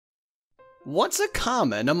What's a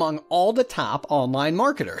common among all the top online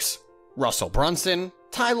marketers? Russell Brunson,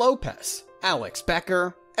 Ty Lopez, Alex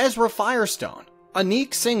Becker, Ezra Firestone, Anik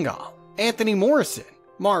Singhal, Anthony Morrison,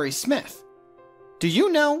 Mari Smith. Do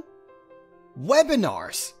you know?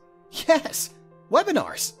 Webinars. Yes,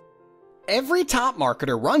 webinars. Every top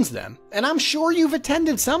marketer runs them, and I'm sure you've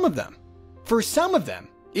attended some of them. For some of them,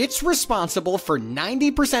 it's responsible for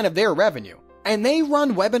 90% of their revenue, and they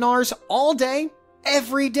run webinars all day,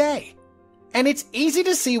 every day. And it's easy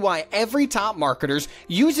to see why every top marketer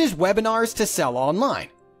uses webinars to sell online.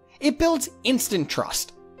 It builds instant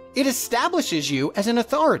trust. It establishes you as an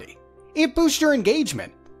authority. It boosts your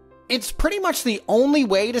engagement. It's pretty much the only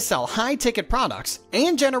way to sell high-ticket products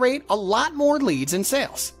and generate a lot more leads and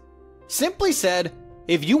sales. Simply said,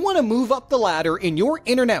 if you want to move up the ladder in your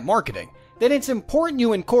internet marketing, then it's important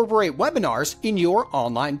you incorporate webinars in your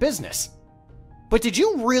online business. But did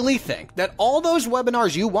you really think that all those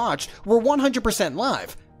webinars you watched were 100%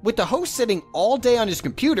 live, with the host sitting all day on his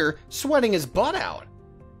computer sweating his butt out?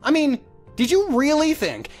 I mean, did you really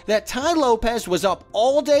think that Ty Lopez was up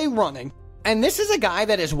all day running, and this is a guy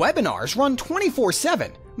that his webinars run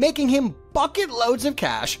 24/7, making him bucket loads of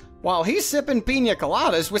cash while he's sipping pina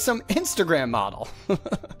coladas with some Instagram model?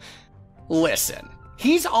 Listen,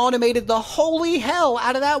 he's automated the holy hell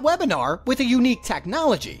out of that webinar with a unique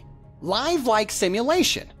technology. Live-like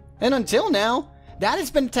simulation, and until now, that has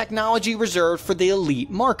been technology reserved for the elite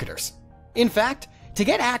marketers. In fact, to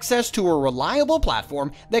get access to a reliable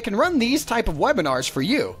platform that can run these type of webinars for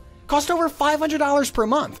you cost over $500 per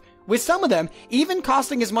month, with some of them even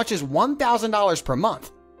costing as much as $1,000 per month.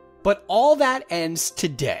 But all that ends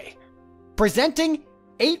today. Presenting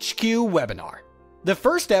hqwebinar, the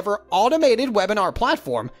first ever automated webinar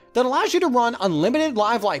platform that allows you to run unlimited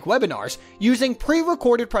live-like webinars using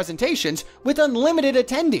pre-recorded presentations with unlimited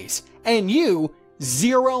attendees and you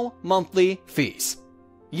 0 monthly fees.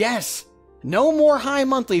 Yes, no more high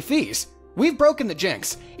monthly fees. We've broken the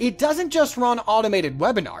jinx. It doesn't just run automated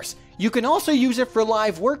webinars. You can also use it for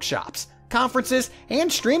live workshops, conferences,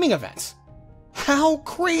 and streaming events. How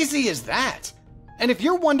crazy is that? And if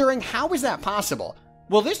you're wondering how is that possible,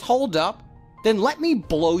 will this hold up? Then let me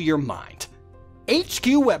blow your mind.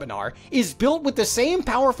 hqwebinar is built with the same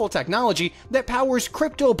powerful technology that powers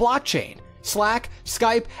crypto blockchain, Slack,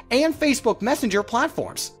 Skype, and Facebook Messenger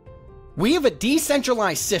platforms. We have a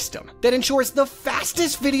decentralized system that ensures the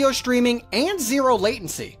fastest video streaming and zero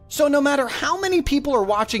latency, so no matter how many people are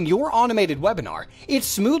watching your automated webinar, it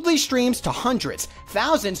smoothly streams to hundreds,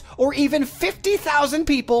 thousands, or even 50,000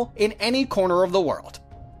 people in any corner of the world.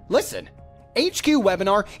 Listen,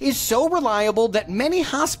 hqwebinar is so reliable that many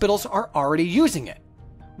hospitals are already using it.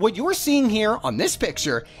 What you're seeing here on this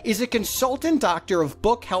picture is a consultant doctor of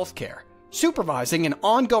Book Healthcare supervising an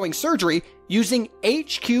ongoing surgery using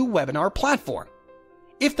hqwebinar platform.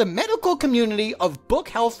 If the medical community of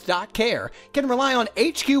bookhealth.care can rely on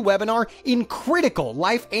hqwebinar in critical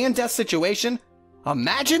life and death situation,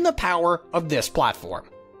 imagine the power of this platform.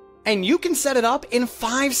 And you can set it up in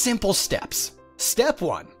 5 simple steps. Step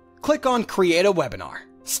 1. Click on Create a Webinar.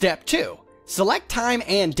 Step 2. Select time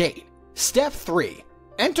and date. Step 3.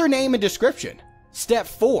 Enter name and description. Step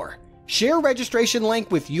 4. Share registration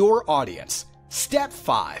link with your audience. Step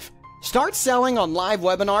 5. Start selling on live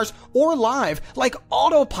webinars or live like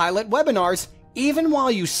autopilot webinars even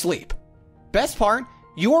while you sleep. Best part,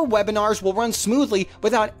 your webinars will run smoothly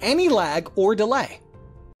without any lag or delay.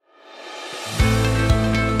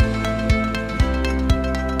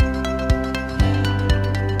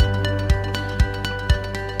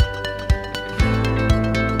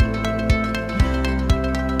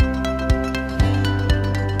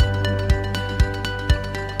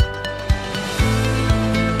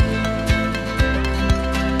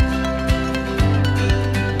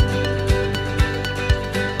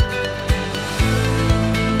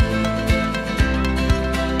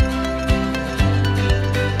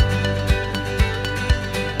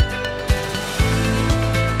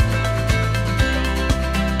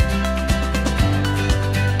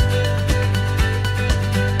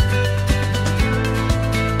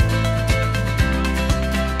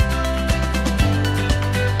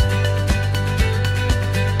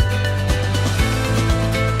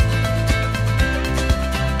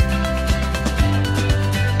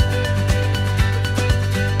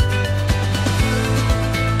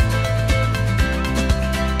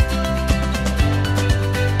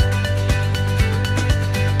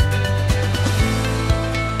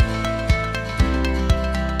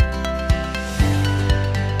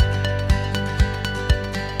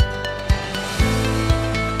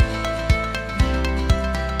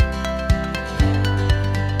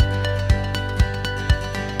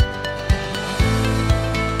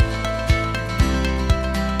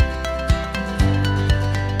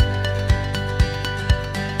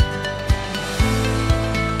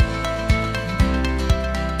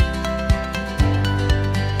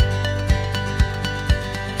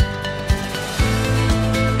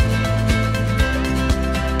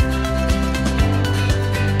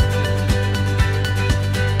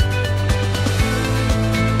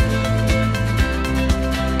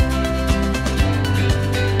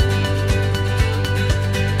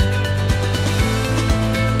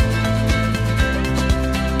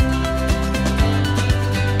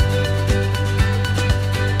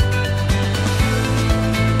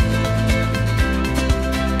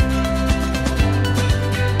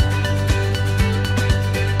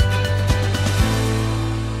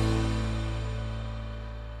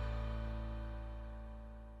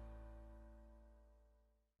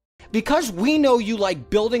 Because we know you like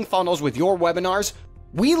building funnels with your webinars,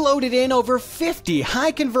 we loaded in over 50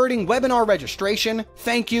 high-converting webinar registration,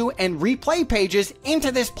 thank you, and replay pages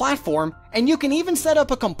into this platform, and you can even set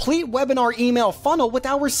up a complete webinar email funnel with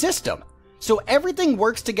our system. So everything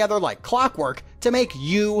works together like clockwork to make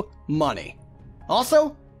you money.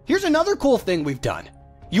 Also, here's another cool thing we've done.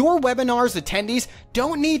 Your webinar's attendees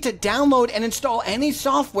don't need to download and install any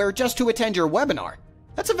software just to attend your webinar.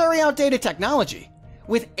 That's a very outdated technology.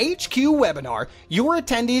 With hqwebinar, your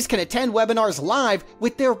attendees can attend webinars live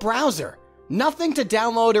with their browser. Nothing to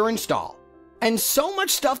download or install. And so much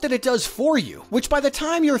stuff that it does for you, which by the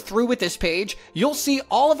time you're through with this page, you'll see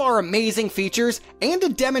all of our amazing features and a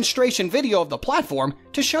demonstration video of the platform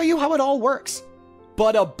to show you how it all works.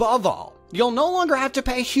 But above all, you'll no longer have to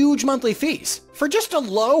pay huge monthly fees. For just a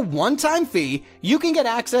low one-time fee, you can get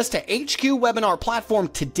access to hqwebinar platform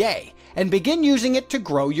today and begin using it to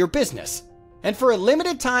grow your business. And for a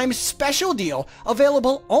limited time special deal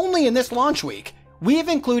available only in this launch week, we have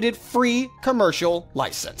included free commercial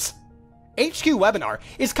license. hqwebinar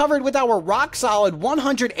is covered with our rock-solid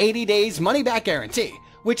 180 days money-back guarantee,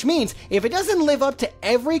 which means if it doesn't live up to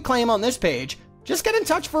every claim on this page, just get in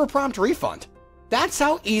touch for a prompt refund. That's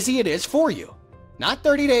how easy it is for you. Not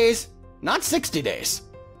 30 days, not 60 days.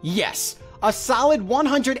 Yes, a solid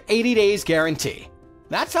 180 days guarantee.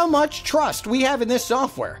 That's how much trust we have in this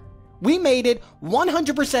software. We made it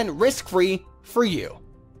 100% risk-free for you.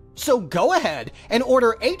 So go ahead and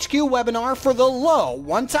order hqwebinar for the low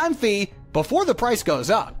one-time fee before the price goes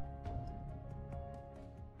up.